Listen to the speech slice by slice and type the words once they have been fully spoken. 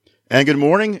And good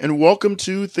morning, and welcome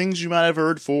to Things You Might Have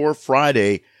Heard for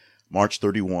Friday, March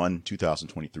 31,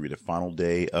 2023, the final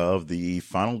day of the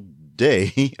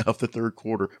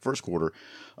first quarter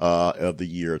of the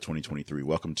year of 2023.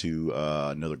 Welcome to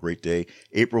another great day.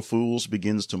 April Fools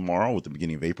begins tomorrow with the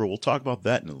beginning of April. We'll talk about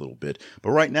that in a little bit.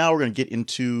 But right now, we're going to get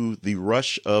into the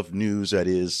rush of news that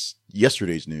is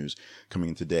yesterday's news coming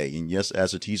in today. And yes,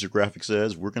 as the teaser graphic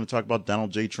says, we're going to talk about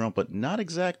Donald J. Trump, but not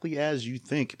exactly as you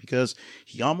think, because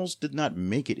he almost did not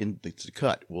make it into the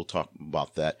cut. We'll talk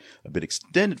about that, a bit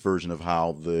extended version of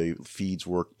how the feeds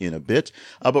work in a bit.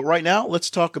 But right now, let's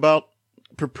talk about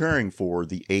preparing for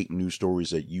the 8 news stories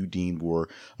that you deemed were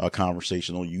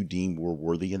conversational, you deemed were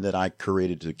worthy, and that I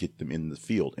curated to get them in the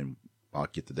field. And I'll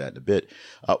get to that in a bit.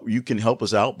 You can help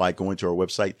us out by going to our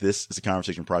website. This is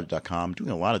theconversationproject.com, doing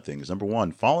a lot of things. Number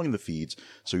one, following the feeds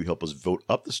so you help us vote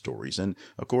up the stories. And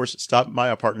of course, stop by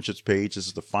our partnerships page. This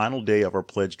is the final day of our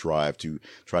pledge drive to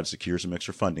try to secure some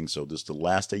extra funding. So this is the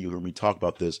last day you'll hear me talk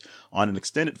about this on an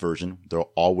extended version.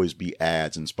 There'll always be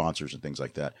ads and sponsors and things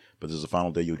like that. But this is the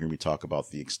final day you'll hear me talk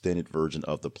about the extended version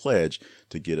of the pledge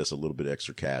to get us a little bit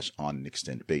extra cash on an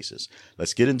extended basis.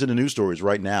 Let's get into the news stories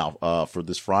right now for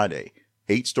this Friday.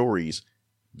 8 stories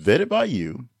vetted by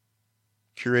you,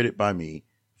 curated by me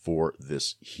for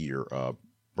this here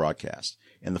broadcast.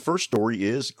 And the first story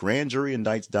is grand jury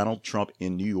indicts Donald Trump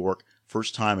in New York.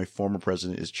 First time a former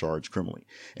president is charged criminally.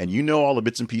 And you know all the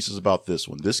bits and pieces about this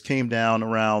one. This came down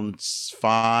around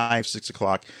 5, 6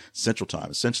 o'clock Central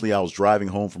Time. Essentially, I was driving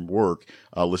home from work,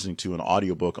 listening to an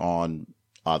audiobook on,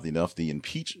 oddly enough, the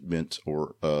impeachment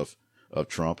of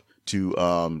Trump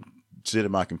to sit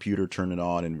at my computer, turn it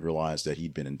on, and realize that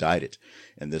he'd been indicted.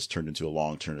 And this turned into a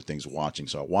long turn of things watching.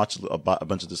 So I watched a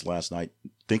bunch of this last night,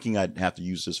 thinking I'd have to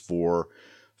use this for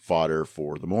fodder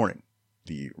for the morning.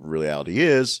 The reality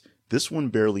is, this one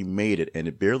barely made it, and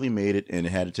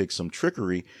it had to take some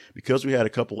trickery because we had a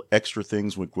couple extra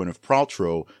things with Gwyneth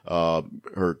Paltrow,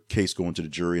 her case going to the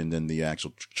jury and then the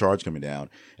actual charge coming down.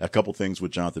 A couple things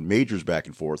with Jonathan Majors back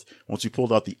and forth. Once we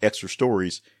pulled out the extra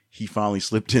stories, he finally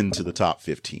slipped into the top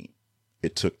 15.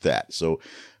 It took that. So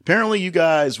apparently you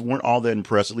guys weren't all that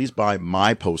impressed, at least by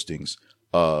my postings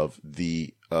of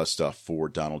the stuff for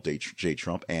Donald J.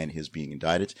 Trump and his being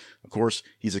indicted. Of course,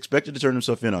 he's expected to turn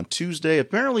himself in on Tuesday.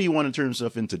 Apparently he wanted to turn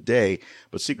himself in today,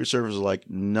 but Secret Service is like,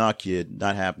 nah, kid,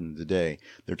 not happening today.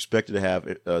 They're expected to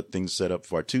have things set up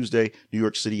for Tuesday. New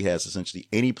York City has essentially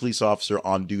any police officer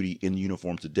on duty in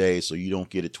uniform today, so you don't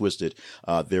get it twisted.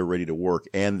 They're ready to work,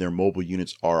 and their mobile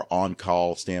units are on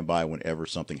call, standby whenever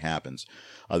something happens.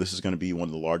 This is going to be one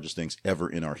of the largest things ever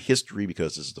in our history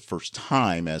because this is the first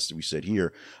time, as we said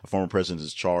here, a former president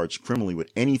is charged criminally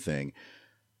with anything.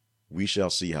 We shall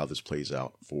see how this plays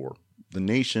out for the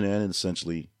nation and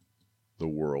essentially the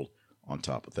world on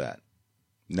top of that.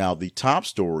 Now, the top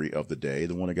story of the day,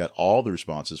 the one that got all the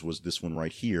responses, was this one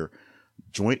right here.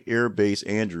 Joint Air Base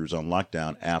Andrews on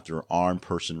lockdown after an armed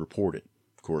person reported.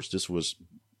 Of course, this was,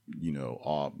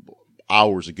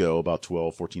 hours ago, about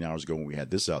 12, 14 hours ago when we had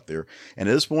this out there. And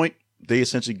at this point, they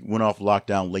essentially went off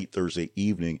lockdown late Thursday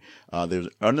evening. There's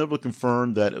unable to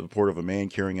confirm that a report of a man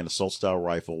carrying an assault-style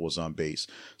rifle was on base.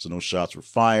 So no shots were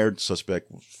fired.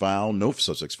 No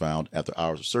suspects found after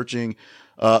hours of searching.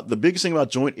 The biggest thing about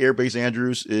Joint Air Base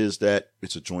Andrews is that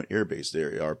it's a joint air base.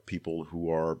 There are people who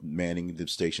are manning the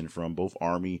station from both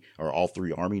Army, or all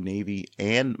three, Army, Navy,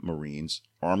 and Marines.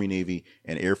 Army, Navy,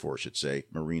 and Air Force, I should say.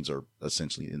 Marines are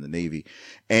essentially in the Navy.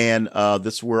 And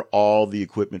this is where all the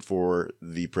equipment for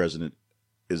the president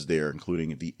is there,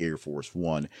 including the Air Force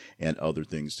One and other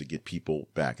things to get people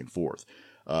back and forth.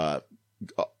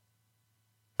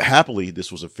 Happily,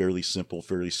 this was a fairly simple,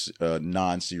 fairly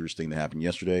non-serious thing that happened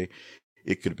yesterday.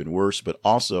 It could have been worse, but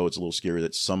also it's a little scary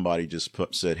that somebody just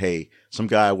said, hey, some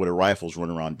guy with a rifle's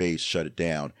running around base, shut it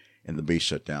down, and the base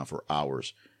shut down for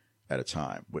hours at a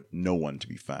time with no one to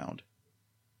be found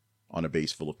on a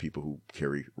base full of people who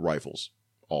carry rifles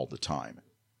all the time.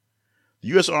 The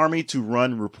U.S. Army to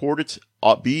run reported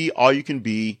Be All You Can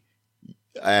Be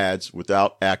ads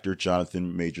without actor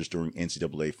Jonathan Majors during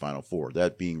NCAA Final Four.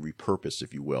 That being repurposed,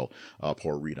 if you will.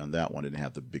 Poor read on that one. I didn't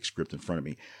have the big script in front of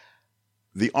me.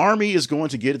 The Army is going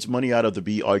to get its money out of the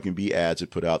Be All You Can Be ads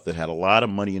it put out that had a lot of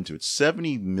money into it.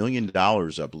 $70 million,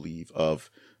 I believe, of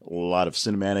a lot of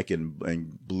cinematic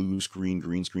and blue screen,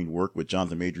 green screen work with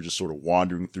Jonathan Major just sort of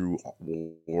wandering through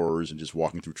wars and just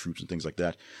walking through troops and things like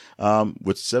that.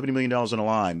 With $70 million on the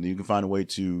line, you can find a way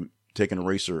to take an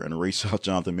eraser and erase out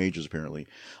Jonathan Majors, apparently.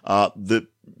 The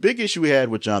big issue we had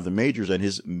with Jonathan Majors and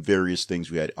his various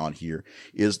things we had on here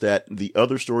is that the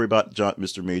other story about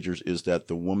Mr. Majors is that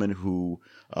the woman who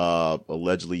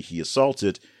allegedly he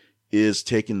assaulted is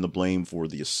taking the blame for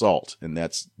the assault, and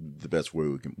that's the best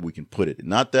way we can put it.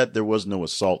 Not that there was no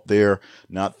assault there,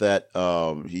 not that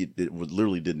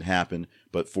literally didn't happen,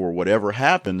 but for whatever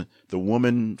happened, the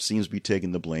woman seems to be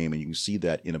taking the blame, and you can see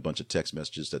that in a bunch of text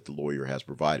messages that the lawyer has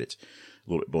provided.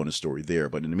 A little bonus story there.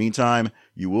 But in the meantime,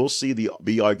 you will see the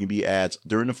Be All You Can Be ads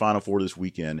during the Final Four this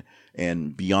weekend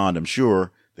and beyond, I'm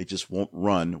sure. They just won't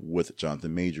run with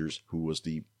Jonathan Majors, who was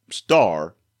the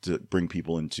star to bring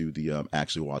people into the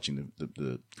actually watching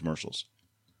the commercials.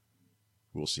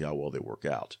 We'll see how well they work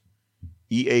out.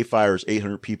 EA fires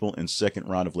 800 people in second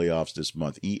round of layoffs this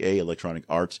month. EA, Electronic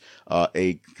Arts,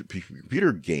 a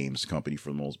computer games company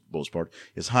for the most part,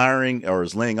 is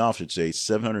laying off,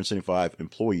 775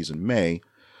 employees in May,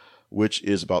 which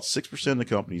is about 6% of the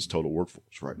company's total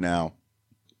workforce right now.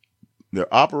 They're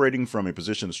operating from a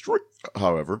position of strength,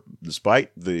 however,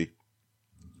 despite the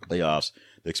layoffs.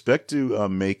 They expect to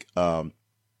make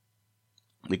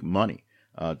money.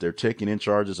 They're taking in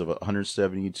charges of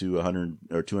 $170 to $100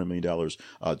 or $200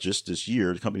 million just this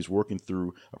year. The company's working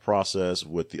through a process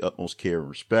with the utmost care and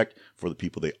respect for the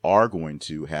people they are going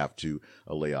to have to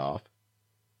lay off.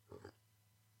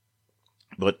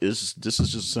 But this is just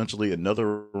essentially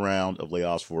another round of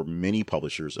layoffs for many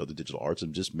publishers of the digital arts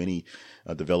and just many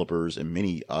developers and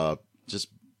many just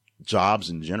jobs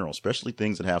in general, especially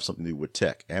things that have something to do with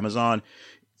tech. Amazon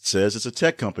says it's a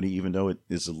tech company, even though it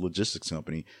is a logistics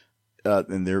company,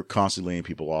 and they're constantly laying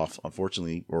people off.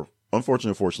 Unfortunately,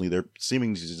 they're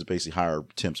seeming to just basically hire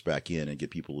temps back in and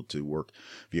get people to work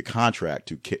via contract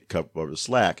to cover the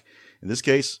slack. In this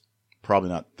case, probably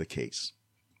not the case.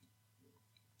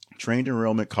 Train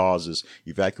derailment causes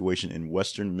evacuation in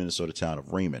western Minnesota town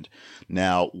of Raymond.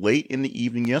 Now, late in the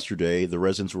evening yesterday, the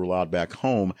residents were allowed back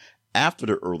home after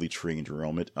the early train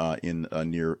derailment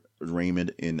near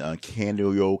Raymond in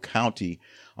Candido County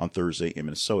on Thursday in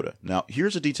Minnesota. Now,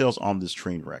 here's the details on this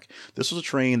train wreck. This was a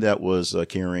train that was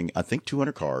carrying, I think,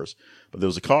 200 cars, but there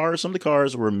was some of the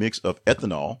cars were a mix of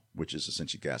ethanol, which is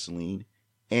essentially gasoline,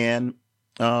 and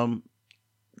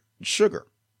sugar.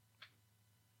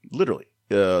 Literally.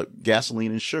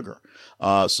 Gasoline and sugar.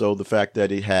 So the fact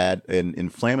that it had an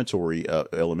inflammatory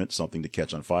element, something to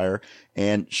catch on fire,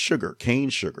 and sugar, cane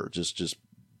sugar, just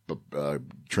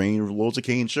train loads of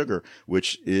cane sugar,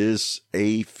 which is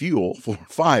a fuel for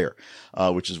fire,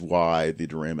 which is why the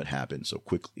derailment happened so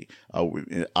quickly.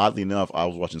 Oddly enough, I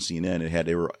was watching CNN and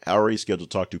they were already scheduled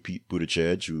to talk to Pete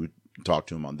Buttigieg, who talked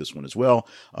to him on this one as well,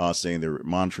 saying they're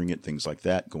monitoring it, things like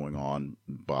that going on,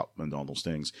 and all those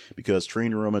things, because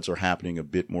train derailments are happening a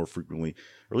bit more frequently,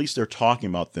 or at least they're talking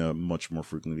about them much more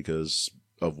frequently because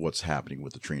of what's happening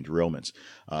with the train derailments.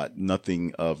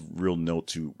 Nothing of real note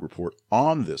to report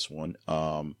on this one.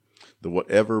 The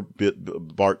whatever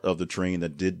part of the train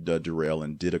that did derail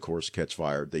and did, of course, catch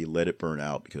fire, they let it burn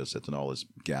out because ethanol is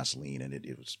gasoline, and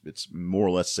it's more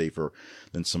or less safer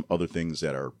than some other things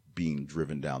that are being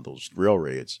driven down those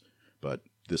railroads. But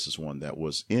this is one that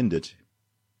was ended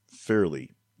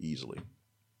fairly easily.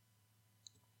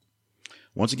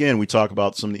 Once again, we talk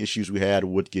about some of the issues we had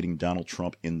with getting Donald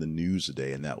Trump in the news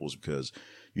today, and that was because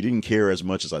you didn't care as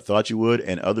much as I thought you would,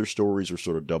 and other stories were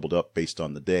sort of doubled up based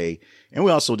on the day, and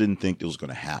we also didn't think it was going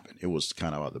to happen. It was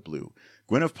kind of out of the blue.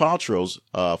 Gwyneth Paltrow's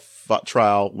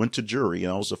trial went to jury,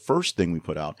 and that was the first thing we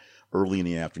put out early in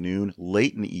the afternoon,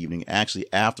 late in the evening, actually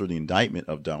after the indictment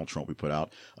of Donald Trump. We put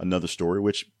out another story,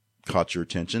 which caught your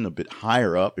attention a bit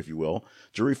higher up, if you will.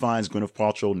 Jury finds Gwyneth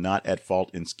Paltrow not at fault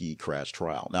in ski crash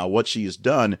trial. Now, what she has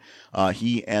done,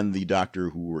 he and the doctor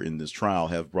who were in this trial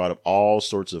have brought up all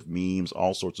sorts of memes,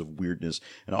 all sorts of weirdness,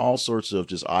 and all sorts of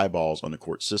just eyeballs on the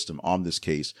court system on this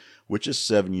case, which is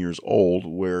 7 years old,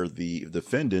 where the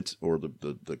defendant, or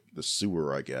the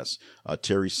suer, I guess,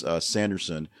 Terry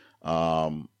Sanderson,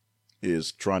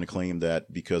 is trying to claim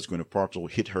that because Gwyneth Paltrow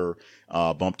hit her,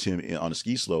 bumped him on a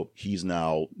ski slope, he's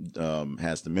now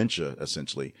has dementia,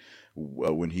 essentially.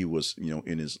 When he was,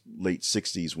 in his late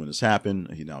 60s when this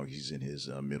happened, he's in his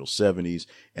middle 70s,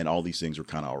 and all these things were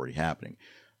kind of already happening.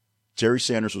 Terry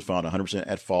Sanders was found 100%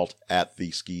 at fault at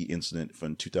the ski incident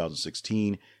from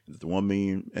 2016. The $1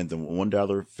 million and the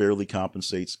 $1 fairly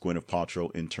compensates Gwyneth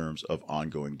Paltrow in terms of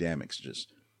ongoing damages.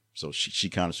 So she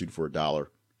kind of sued for $1.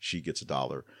 She gets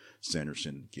 $1.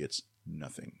 Sanderson gets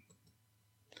nothing.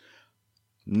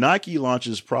 Nike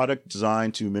launches product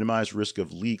designed to minimize risk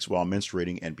of leaks while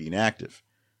menstruating and being active.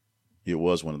 It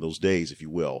was one of those days, if you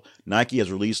will. Nike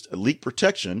has released a leak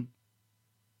protection,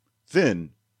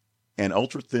 thin and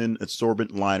ultra-thin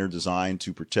absorbent liner designed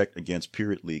to protect against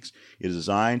period leaks. It is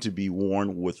designed to be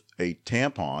worn with a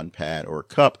tampon, pad, or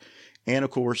cup, and,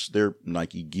 of course, their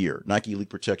Nike gear. Nike leak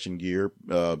protection gear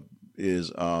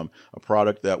is a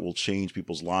product that will change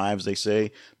people's lives. They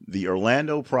say the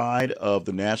Orlando Pride of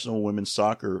the National Women's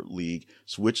Soccer League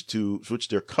switched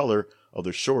their color of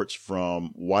their shorts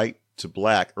from white to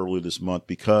black earlier this month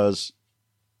because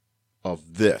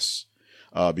of this.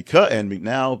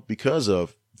 Because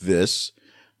of this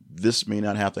may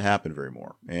not have to happen very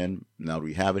more. And now that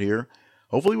we have it here,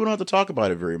 hopefully we don't have to talk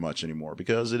about it very much anymore,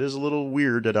 because it is a little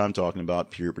weird that I'm talking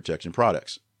about period protection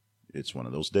products. It's one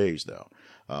of those days, though.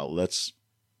 Let's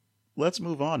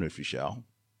move on, if you shall.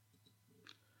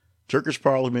 Turkish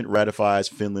Parliament ratifies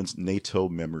Finland's NATO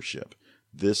membership.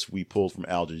 This we pulled from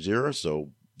Al Jazeera,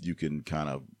 so you can kind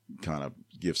of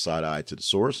give side eye to the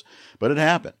source, but it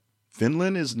happened.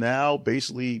 Finland is now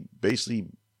basically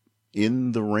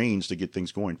in the range to get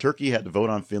things going. Turkey had to vote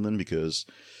on Finland because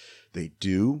they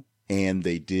do, and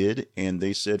they did, and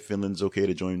they said Finland's okay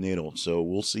to join NATO. So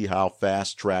we'll see how the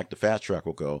fast track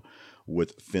will go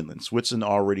with Finland. Switzerland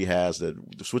already had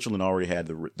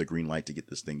the green light to get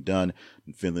this thing done,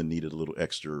 and Finland needed a little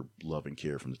extra love and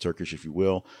care from the Turkish, if you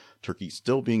will. Turkey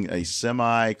still being a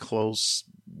semi-close,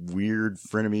 weird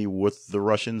frenemy with the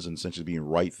Russians, and essentially being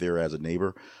right there as a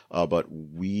neighbor. But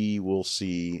we will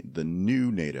see the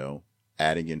new NATO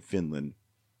adding in Finland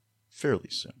fairly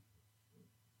soon.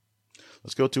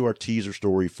 Let's go to our teaser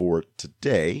story for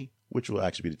today, which will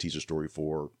actually be the teaser story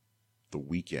for the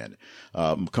weekend.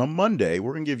 Come Monday,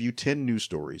 we're going to give you 10 news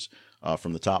stories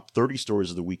from the top 30 stories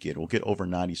of the weekend. We'll get over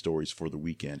 90 stories for the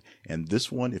weekend. And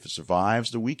this one, if it survives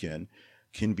the weekend,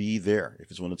 can be there. If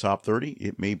it's one of the top 30,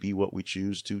 it may be what we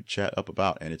choose to chat up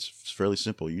about. And it's fairly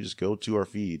simple. You just go to our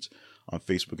feeds on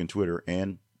Facebook and Twitter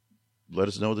and let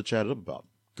us know what to chat up about.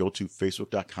 Go to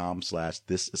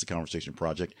facebook.com/This Is a Conversation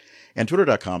Project and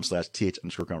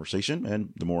twitter.com/th_conversation.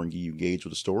 And the more you engage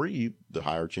with the story, the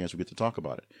higher chance we get to talk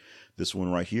about it. This one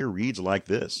right here reads like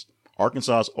this.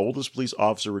 Arkansas's oldest police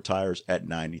officer retires at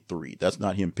 93. That's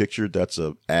not him pictured. That's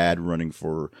an ad running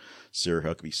for Sarah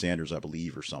Huckabee Sanders, I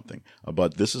believe, or something.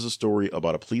 But this is a story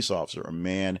about a police officer, a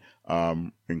man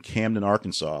in Camden,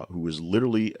 Arkansas, who is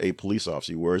literally a police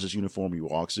officer. He wears his uniform. He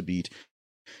walks the beat.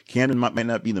 Camden might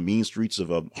not be in the mean streets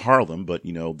of Harlem, but,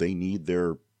 they need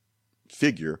their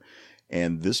figure.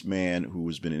 And this man, who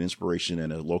has been an inspiration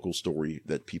and a local story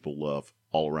that people love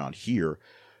all around here,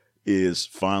 is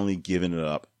finally giving it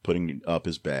up, putting up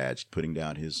his badge, putting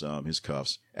down his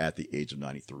cuffs at the age of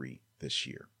 93 this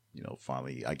year.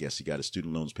 Finally, I guess he got his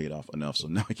student loans paid off enough, so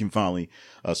now he can finally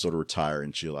sort of retire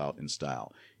and chill out in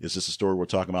style. Is this a story we're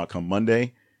talking about come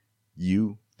Monday?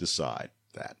 You decide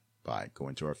that by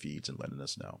going to our feeds and letting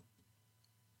us know.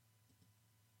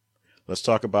 Let's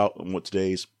talk about what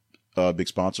today's big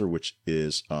sponsor, which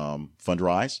is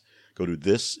Fundrise. Go to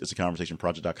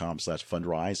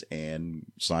thisisaconversationproject.com/fundrise and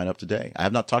sign up today. I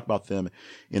have not talked about them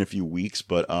in a few weeks,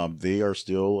 but they are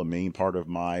still a main part of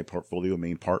my portfolio, a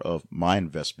main part of my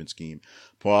investment scheme.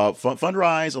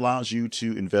 Fundrise allows you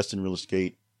to invest in real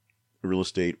estate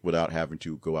without having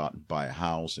to go out and buy a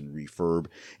house and refurb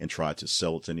and try to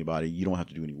sell it to anybody. You don't have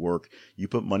to do any work. You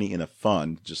put money in a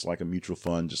fund, just like a mutual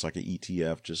fund, just like an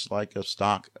ETF, just like a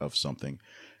stock of something.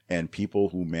 And people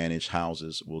who manage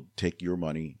houses will take your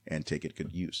money and take it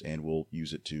good use, and will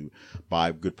use it to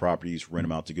buy good properties, rent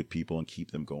them out to good people, and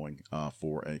keep them going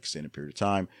for an extended period of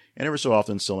time. And every so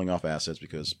often selling off assets,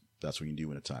 because that's what you can do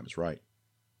when the time is right.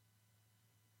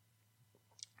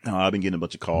 Now, I've been getting a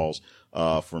bunch of calls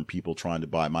from people trying to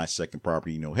buy my second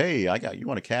property. Hey, you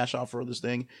want to cash out for this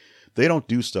thing? They don't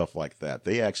do stuff like that.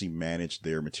 They actually manage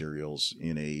their materials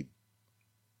in a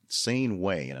sane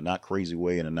way, in a not crazy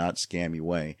way, in a not scammy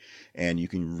way. And you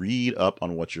can read up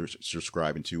on what you're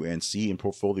subscribing to and see in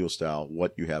portfolio style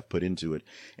what you have put into it.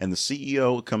 And the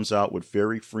CEO comes out with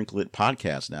very frequent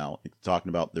podcasts now talking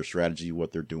about their strategy,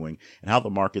 what they're doing, and how the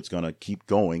market's going to keep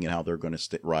going and how they're going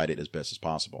to ride it as best as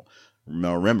possible.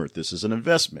 Now, remember, this is an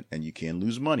investment and you can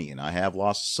lose money. And I have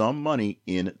lost some money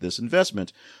in this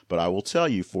investment, but I will tell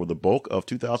you, for the bulk of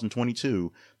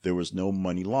 2022, there was no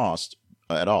money lost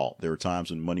at all. There were times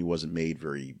when money wasn't made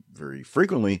very, very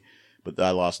frequently, but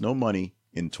I lost no money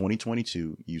in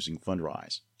 2022 using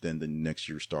Fundrise. Then the next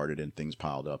year started and things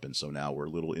piled up. And so now we're a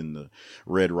little in the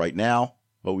red right now,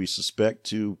 but we suspect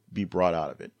to be brought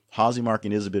out of it. Housing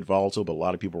market is a bit volatile, but a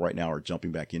lot of people right now are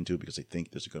jumping back into it because they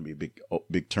think there's going to be a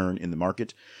big turn in the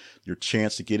market. Your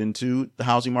chance to get into the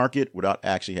housing market without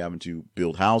actually having to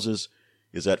build houses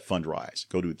is at Fundrise.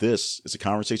 Go to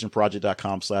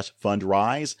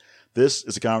thisisaconversationproject.com/fundrise. This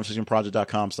is a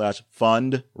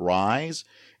conversationproject.com/fundrise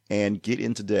and get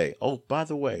in today. Oh, by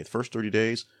the way, the first 30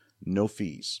 days, no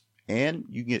fees. And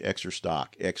you can get extra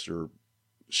stock, extra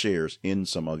shares in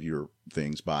some of your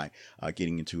things by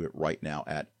getting into it right now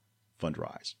at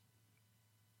Fundrise.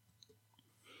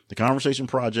 The Conversation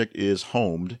Project is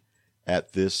homed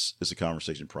at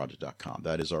thisisaconversationproject.com.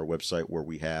 That is our website where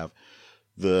we have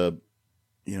the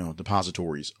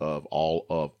depositories of all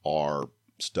of our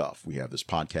stuff. We have this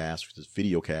podcast, this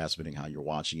video cast, depending how you're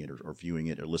watching it or viewing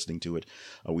it or listening to it.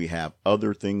 We have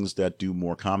other things that do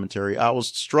more commentary. I was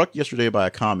struck yesterday by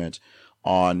a comment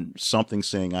on something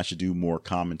saying I should do more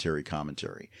commentary.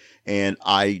 And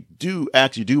I do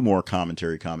actually do more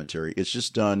commentary. It's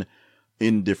just done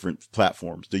in different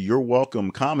platforms. The You're Welcome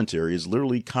commentary is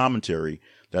literally commentary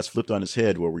that's flipped on its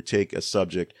head, where we take a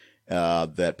subject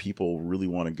that people really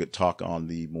want to talk on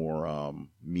the more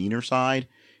meaner side,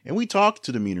 and we talk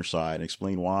to the meaner side and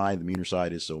explain why the meaner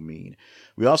side is so mean.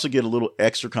 We also get a little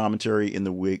extra commentary in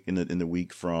the week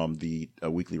from the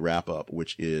weekly wrap up,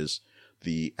 which is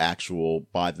the actual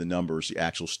by the numbers, the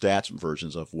actual stats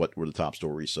versions of what were the top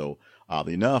stories. So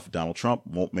oddly enough, Donald Trump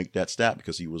won't make that stat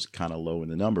because he was kind of low in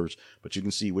the numbers, but you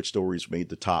can see which stories made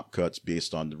the top cuts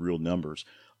based on the real numbers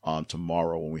on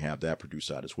tomorrow when we have that produced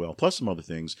out as well, plus some other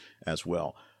things as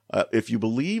well. If you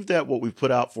believe that what we've put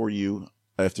out for you,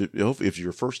 if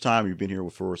your first time, you've been here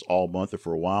for us all month or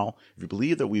for a while, if you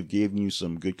believe that we've given you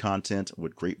some good content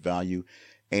with great value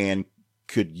and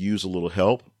could use a little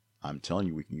help, I'm telling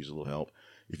you we can use a little help.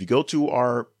 If you go to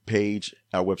our page,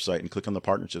 our website, and click on the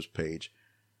partnerships page,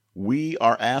 we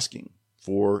are asking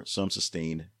for some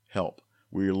sustained help.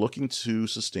 We're looking to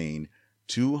sustain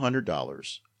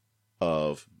 $200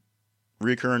 of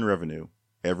recurring revenue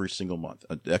every single month.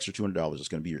 An extra $200 is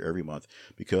going to be here every month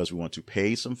because we want to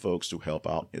pay some folks to help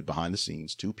out behind the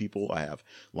scenes. 2 people I have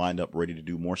lined up ready to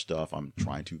do more stuff. I'm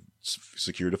trying to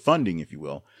secure the funding, if you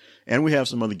will. And we have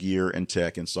some other gear and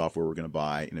tech and software we're going to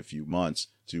buy in a few months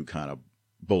to kind of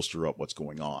bolster up what's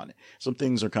going on. Some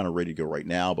things are kind of ready to go right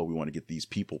now, but we want to get these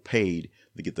people paid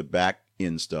to get the back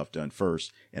end stuff done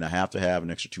first. And I have to have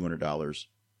an extra $200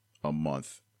 a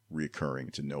month recurring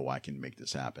to know I can make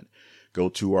this happen. Go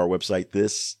to our website,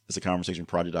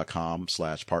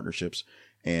 thisisaconversationproject.com/partnerships.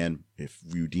 And if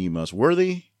you deem us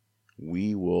worthy,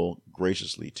 we will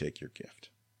graciously take your gift.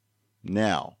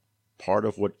 Now, part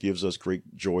of what gives us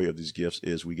great joy of these gifts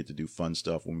is we get to do fun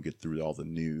stuff when we get through all the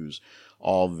news,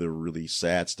 all the really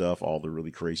sad stuff, all the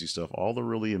really crazy stuff, all the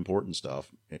really important stuff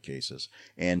in cases,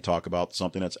 and talk about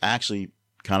something that's actually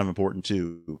kind of important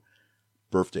too.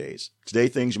 Birthdays. Today,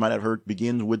 things you might have heard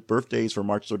begin with birthdays for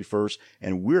March 31st,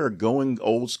 and we're going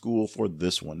old school for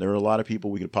this one. There are a lot of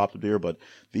people we could pop up there, but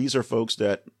these are folks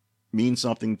that mean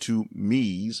something to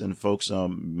me's and folks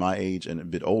my age and a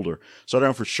bit older. Starting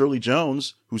out for Shirley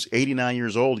Jones, who's 89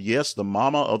 years old. Yes, the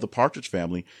mama of the Partridge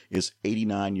Family is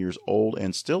 89 years old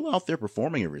and still out there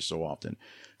performing every so often.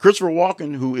 Christopher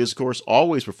Walken, who is, of course,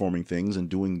 always performing things and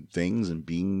doing things and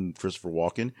being Christopher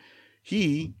Walken,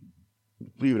 he,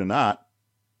 believe it or not,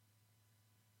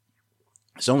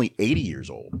 is only 80 years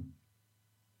old.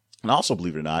 And also,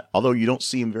 believe it or not, although you don't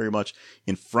see him very much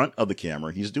in front of the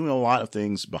camera, he's doing a lot of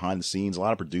things behind the scenes, a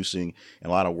lot of producing, and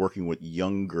a lot of working with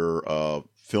younger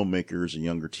filmmakers and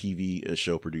younger TV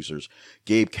show producers.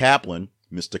 Gabe Kaplan,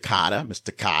 Mr.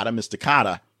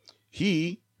 Cotta,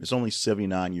 he is only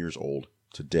 79 years old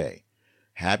today.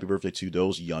 Happy birthday to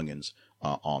those youngins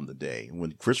on the day.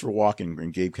 When Christopher Walken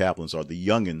and Gabe Kaplan are the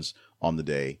youngins on the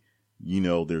day, you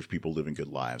know there's people living good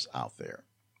lives out there.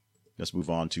 Let's move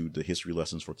on to the history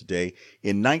lessons for today.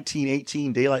 In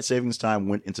 1918, daylight savings time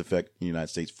went into effect in the United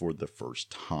States for the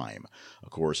first time. Of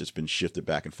course, it's been shifted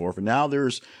back and forth, and now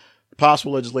there's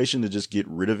possible legislation to just get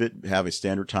rid of it, have a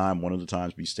standard time, one of the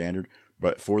times be standard.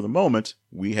 But for the moment,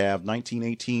 we have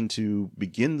 1918 to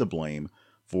begin the blame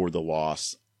for the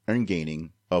loss and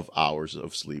gaining of hours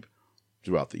of sleep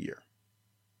throughout the year.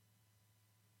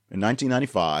 In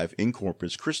 1995, in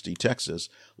Corpus Christi, Texas,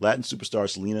 Latin superstar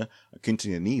Selena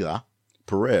Quintanilla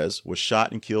Perez was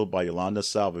shot and killed by Yolanda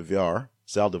Saldivar,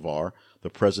 the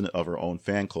president of her own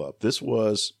fan club. This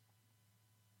was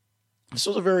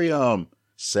a very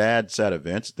sad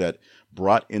event that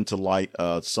brought into light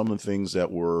some of the things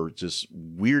that were just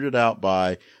weirded out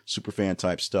by superfan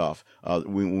type stuff.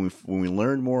 When we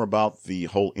learned more about the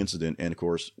whole incident, and of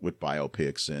course with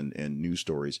biopics and news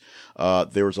stories,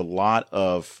 there was a lot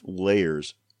of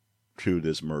layers to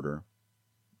this murder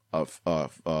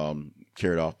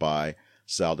carried off by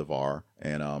Saldivar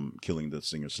and killing the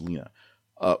singer Selena.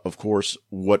 Of course,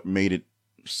 what made it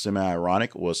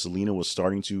semi-ironic was Selena was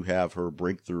starting to have her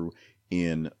breakthrough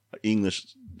in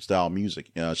English style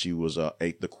music. She was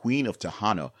the queen of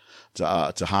Tejana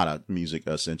music,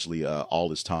 essentially, all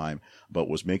this time, but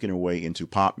was making her way into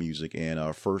pop music. And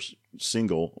our first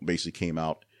single basically came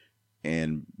out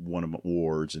and won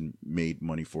awards and made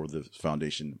money for the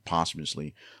foundation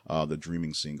posthumously, the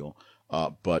Dreaming single.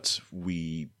 But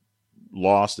we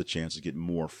lost the chance to get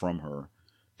more from her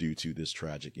due to this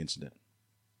tragic incident.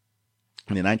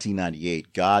 And in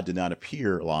 1998, God did not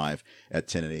appear live at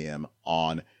 10 a.m.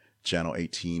 on Channel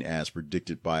 18 as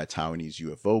predicted by a Taiwanese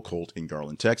UFO cult in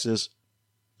Garland, Texas.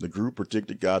 The group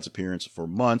predicted God's appearance for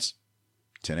months.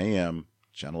 10 a.m.,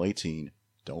 Channel 18.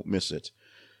 Don't miss it.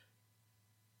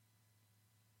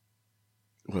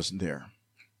 Wasn't there.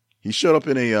 He showed up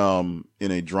in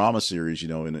a drama series,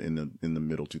 in the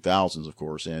middle 2000s, of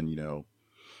course, and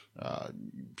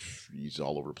he's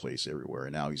all over the place everywhere,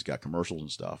 and now he's got commercials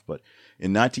and stuff. But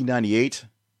in 1998,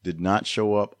 did not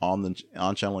show up on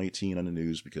Channel 18 on the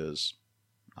news because,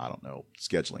 I don't know,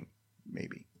 scheduling,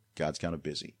 maybe. God's kind of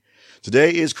busy.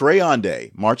 Today is Crayon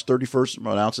Day. March 31st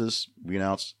we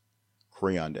announce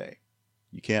Crayon Day.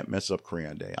 You can't mess up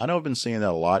Crayon Day. I know I've been saying that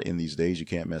a lot in these days, you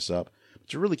can't mess up,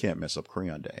 but you really can't mess up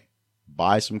Crayon Day.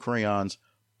 Buy some crayons,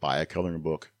 buy a coloring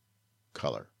book,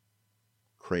 color.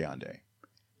 Crayon Day.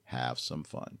 Have some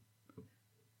fun.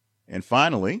 And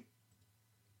finally,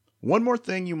 one more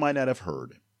thing you might not have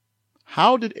heard.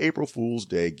 How did April Fool's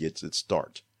Day get its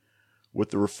start? With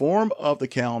the reform of the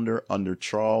calendar under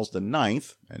Charles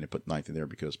IX, and they put 9th in there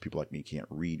because people like me can't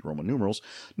read Roman numerals,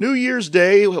 New Year's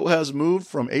Day was moved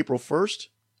from April 1st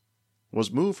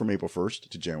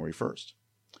to January 1st.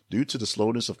 Due to the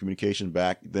slowness of communication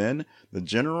back then, the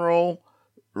general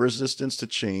resistance to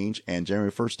change and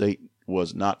January 1st date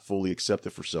was not fully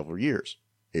accepted for several years.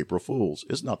 April Fools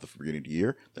is not the beginning of the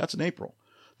year. That's in April.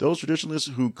 Those traditionalists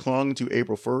who clung to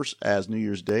April 1st as New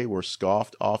Year's Day were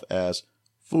scoffed off as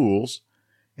fools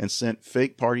and sent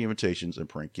fake party invitations and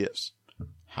prank gifts.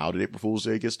 How did April Fool's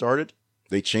Day get started?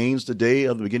 They changed the day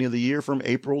of the beginning of the year from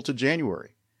April to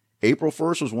January. April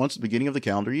 1st was once the beginning of the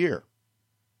calendar year.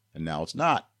 And now it's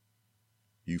not.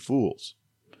 You fools.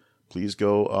 Please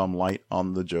go light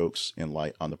on the jokes and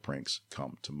light on the pranks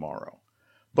come tomorrow.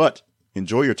 But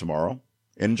enjoy your tomorrow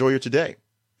and enjoy your today.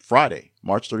 Friday,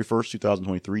 March 31st,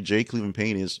 2023. J. Cleveland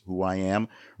Payne is who I am,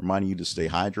 reminding you to stay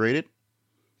hydrated,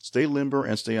 stay limber,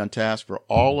 and stay on task for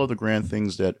all of the grand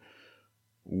things that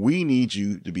we need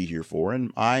you to be here for,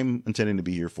 and I'm intending to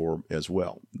be here for as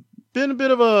well. Been a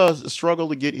bit of a struggle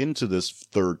to get into this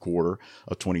third quarter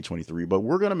of 2023, but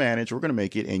we're going to manage, we're going to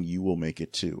make it, and you will make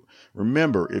it too.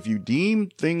 Remember, if you deem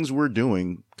things we're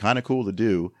doing kind of cool to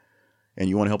do, and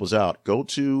you want to help us out, go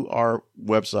to our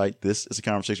website,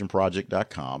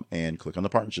 thisisaconversationproject.com, and click on the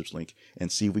partnerships link and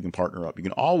see if we can partner up. You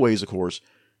can always, of course,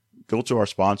 go to our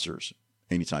sponsors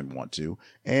anytime you want to,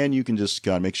 and you can just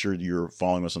kind of make sure you're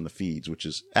following us on the feeds, which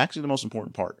is actually the most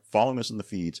important part, following us in the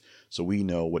feeds so we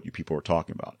know what you people are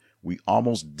talking about. We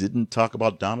almost didn't talk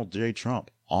about Donald J.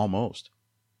 Trump. Almost.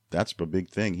 That's a big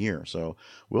thing here. So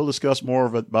we'll discuss more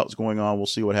about what's going on. We'll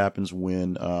see what happens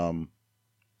when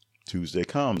Tuesday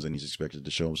comes and he's expected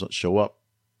to show up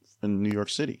in New York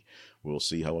City. We'll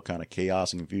see what kind of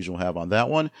chaos and confusion we'll have on that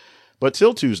one. But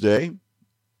till Tuesday,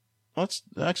 let's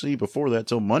actually before that,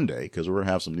 till Monday, because we're going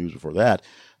to have some news before that.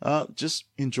 Just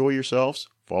enjoy yourselves,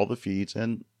 follow the feeds,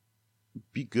 and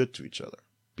be good to each other.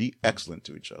 Be excellent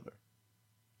to each other.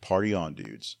 Party on,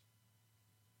 dudes.